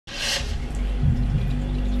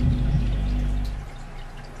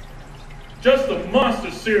Just a monster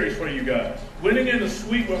series for you guys. Winning in the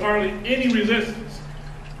sweep with hardly any resistance.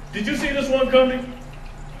 Did you see this one coming?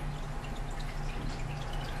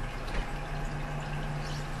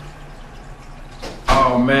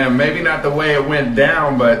 Oh man, maybe not the way it went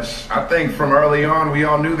down, but I think from early on we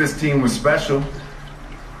all knew this team was special.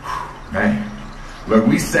 Man, look,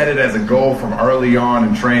 we set it as a goal from early on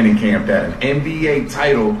in training camp that an NBA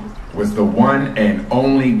title was the one and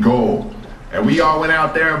only goal. And we all went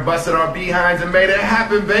out there and busted our behinds and made it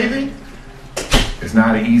happen, baby. It's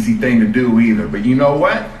not an easy thing to do either, but you know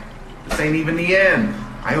what? This ain't even the end.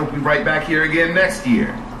 I hope we right back here again next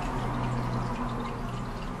year.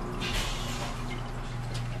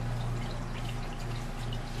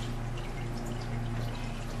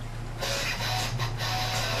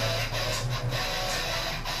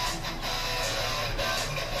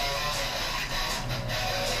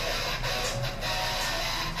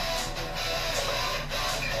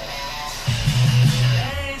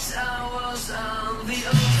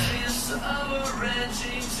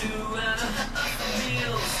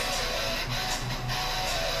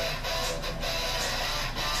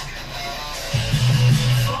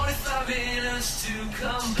 To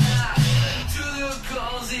come back to the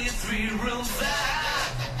cozy three-room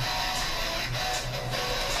flat.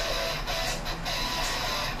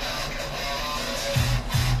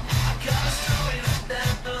 I got a story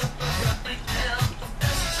that running down the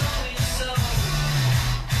best story so.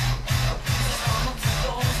 I'm up to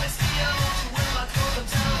goals, I see out when my cover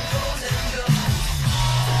down goes and goes.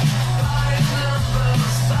 Five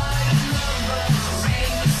numbers,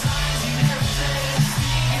 ring the signs you never say.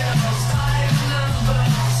 See girls.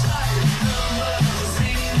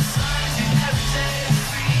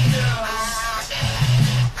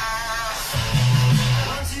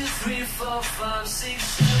 Four, five, six,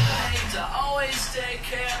 seven, eight. I always take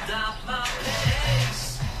care of my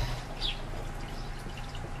pace.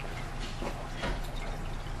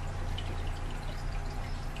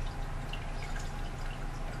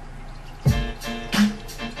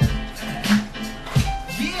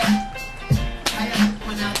 Yeah. How y'all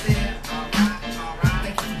doing out there? All right.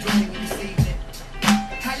 Thank you for joining me this evening.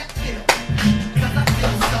 How y'all feel? 'Cause I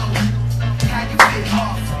feel so. How you feel?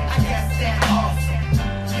 Awesome. I guess that awesome.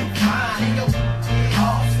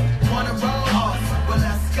 Wanna roll? Awesome. Well,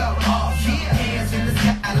 let's go. Awesome. Yeah. Hands in the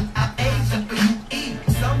sky. I H-W-E.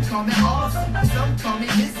 Some call me awesome. Some call me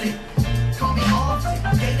busy. Call me awesome.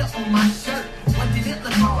 Data on my shirt. What did it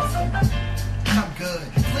look awesome? I'm good.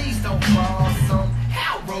 Please don't cross some.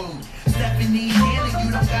 How rude. Stephanie Hanna,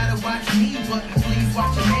 you don't gotta watch me, but please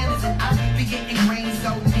watch your manners. And I be getting grain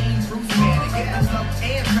so mean. Bruce Banner. Yeah, love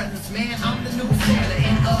and presence, man. I'm the new Santa.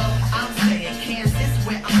 And I'm saying Kansas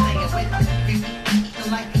where I'm staying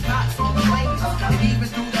with like the cops on the way. And even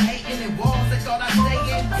through the hating and walls they thought I'd stay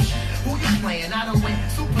in. Who you playing? I don't win.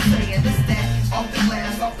 Super Saiyan, this that. Off the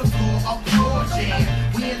glass, off the floor jam.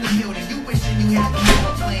 We in the building, you wishing you had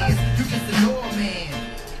more plans. You just a doorman.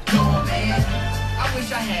 Doorman. I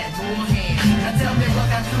wish I had more hands. Now tell me what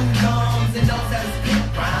got two thumbs and those that spit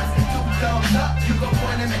rhymes. Two thumbs up, you gon'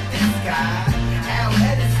 point them at this guy.